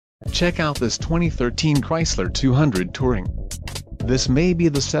Check out this 2013 Chrysler 200 Touring. This may be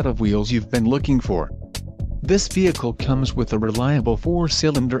the set of wheels you've been looking for. This vehicle comes with a reliable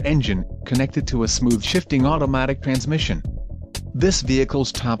 4-cylinder engine, connected to a smooth shifting automatic transmission. This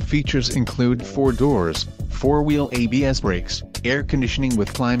vehicle's top features include 4 doors, 4-wheel ABS brakes, air conditioning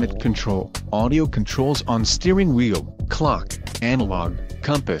with climate control, audio controls on steering wheel, clock, analog,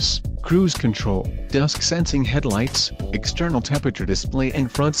 compass, cruise control, dusk sensing headlights, external temperature display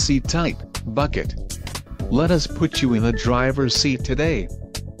and front seat type, bucket. Let us put you in the driver's seat today.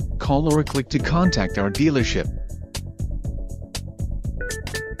 Call or click to contact our dealership.